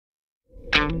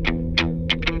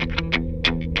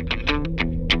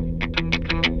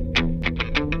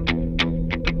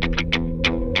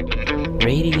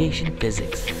Radiation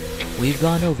physics. We've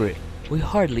gone over it. We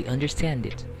hardly understand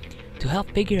it. To help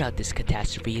figure out this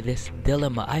catastrophe, this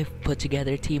dilemma, I've put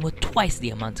together a team with twice the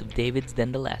amount of Davids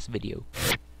than the last video.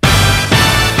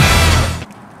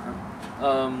 What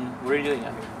are you doing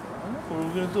out here? We're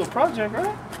gonna do a project,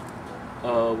 right?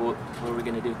 What are we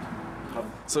gonna do?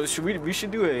 So we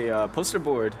should do a poster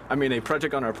board. I mean, a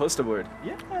project on our poster board.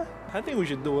 Yeah, I think we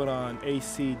should do it on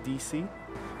AC/DC.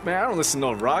 Man, I don't listen to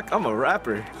no rock. I'm a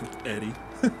rapper. Eddie.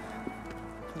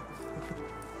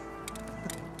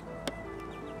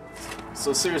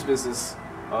 So serious business.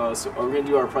 So are we gonna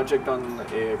do our project on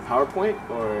a PowerPoint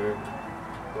or?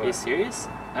 Are you serious?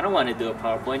 I don't want to do a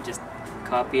PowerPoint. Just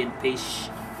copy and paste.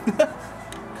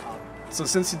 So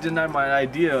since you denied my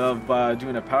idea of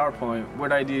doing a PowerPoint,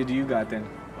 what idea do you got then?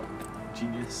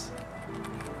 Genius.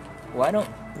 Why don't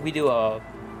we do a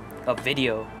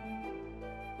video?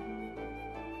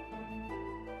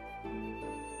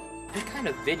 What kind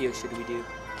of video should we do?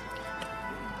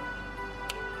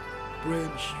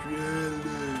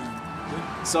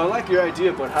 Bremsstrahlung. So I like your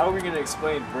idea, but how are we gonna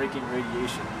explain breaking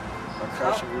radiation or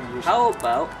crashing radiation? How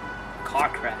about car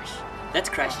crash? Let's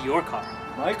crash your car.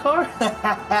 My car?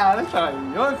 Let's try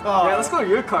your car. Yeah, let's go to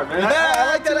your car, man. Yeah, I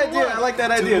like that idea. I like that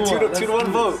idea. 2-to-1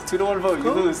 vote. 2-to-1 vote. You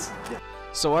Cool. lose.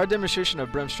 So our demonstration of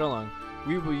Bremsstrahlung,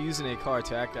 we will be using a car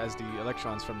to act as the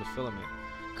electrons from the filament.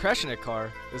 Crashing a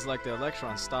car is like the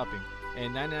electrons stopping,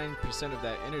 and 99% of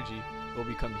that energy will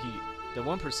become heat. The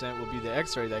 1% will be the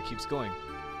X-ray that keeps going.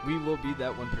 We will be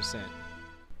that 1%.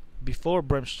 Before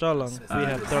Bremsstrahlung, we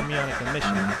have thermionic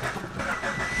emission.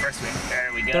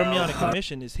 There we go. Thermionic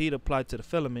emission is heat applied to the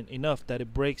filament enough that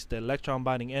it breaks the electron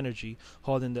binding energy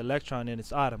holding the electron in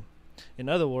its atom. In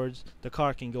other words, the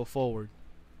car can go forward.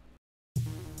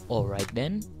 Alright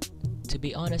then. To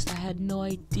be honest, I had no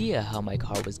idea how my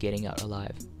car was getting out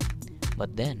alive.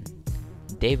 But then,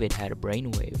 David had a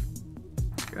brainwave.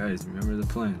 Guys, remember the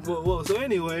plan. Whoa, so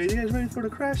anyway, you guys ready for the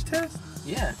crash test?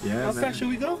 Yeah. Yeah, How fast should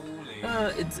we go?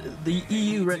 It's the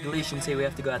EU regulations say we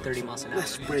have to go at 30 miles an hour.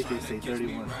 Let's break it, say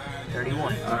 31. 31.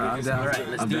 Alright, I'm down. Alright,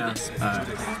 let's I'm do down. this. Alright.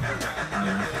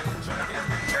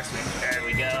 There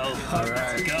we go.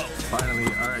 Alright. Let's go. Finally.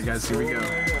 Alright, guys, here we go.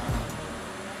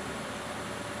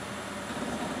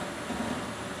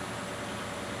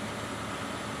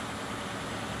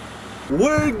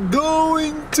 We're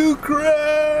going to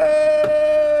crash!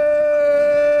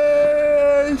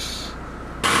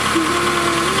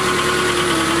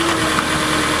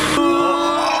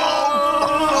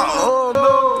 Oh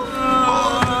no!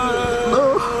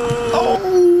 No!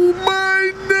 Oh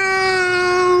my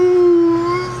nose!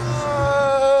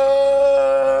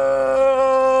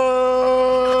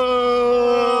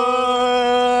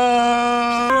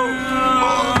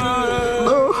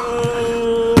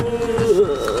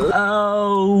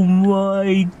 Oh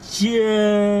my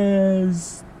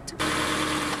chest!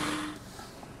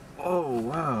 Oh,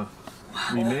 wow.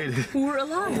 We made it. We're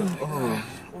alive! Oh,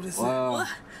 What is wow.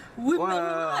 We're Wow.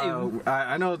 alive!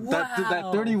 I know that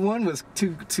Wow. 31 was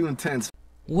too intense.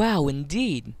 Wow,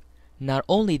 indeed! Not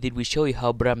only did we show you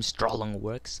how Bremsstrahlung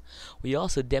works, we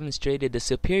also demonstrated the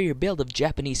superior build of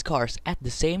Japanese cars at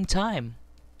the same time.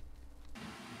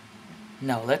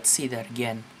 Now let's see that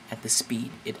again at the speed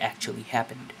it actually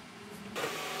happened.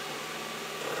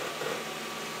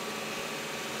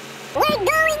 We're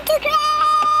going to crash!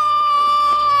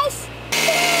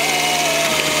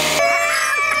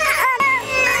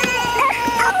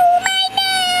 Oh my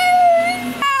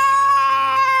nose!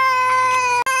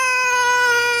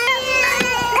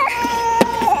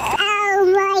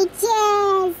 Oh my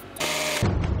chest!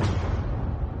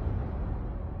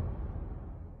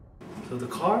 So the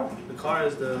car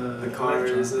is the car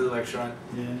electron. is the electron.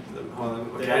 Yeah. Hold on.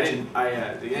 The Okay, engine.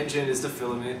 the engine is the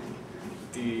filament.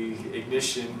 The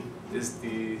ignition is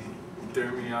the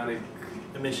thermionic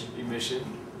Emission. emission.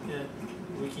 Yeah.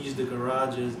 We can use the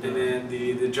garage as the. And then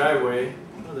the driveway.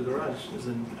 No, the garage is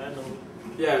an anode.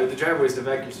 Yeah, the driveway is the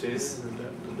vacuum space.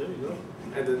 There you go.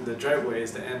 And then the driveway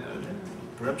is the anode.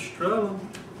 Bremsstrahlung.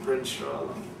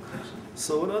 Bremsstrahlung.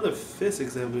 So what other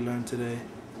physics have we learned today?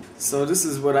 So this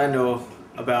is what I know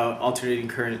about alternating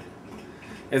current.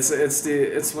 It's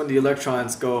when the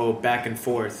electrons go back and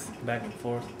forth. Back and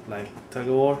forth, like tug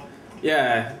of war.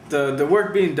 Yeah, the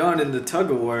work being done in the tug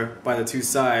of war by the two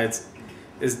sides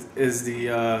is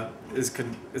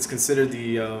considered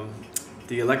the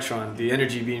electron, the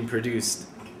energy being produced.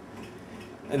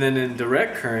 And then in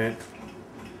direct current,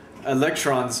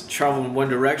 electrons travel in one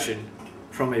direction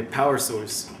from a power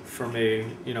source, from a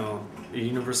a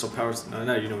universal power, no,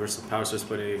 not a universal power source,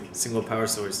 but a single power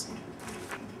source.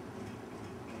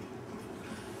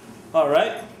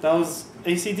 Alright, that was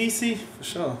AC/DC. For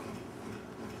sure.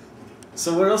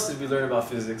 So what else did we learn about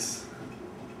physics?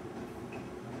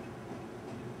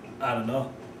 I don't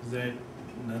know. Is there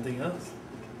nothing else?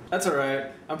 That's alright.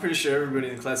 I'm pretty sure everybody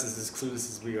in the class is as clueless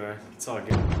as we are. It's all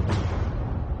good.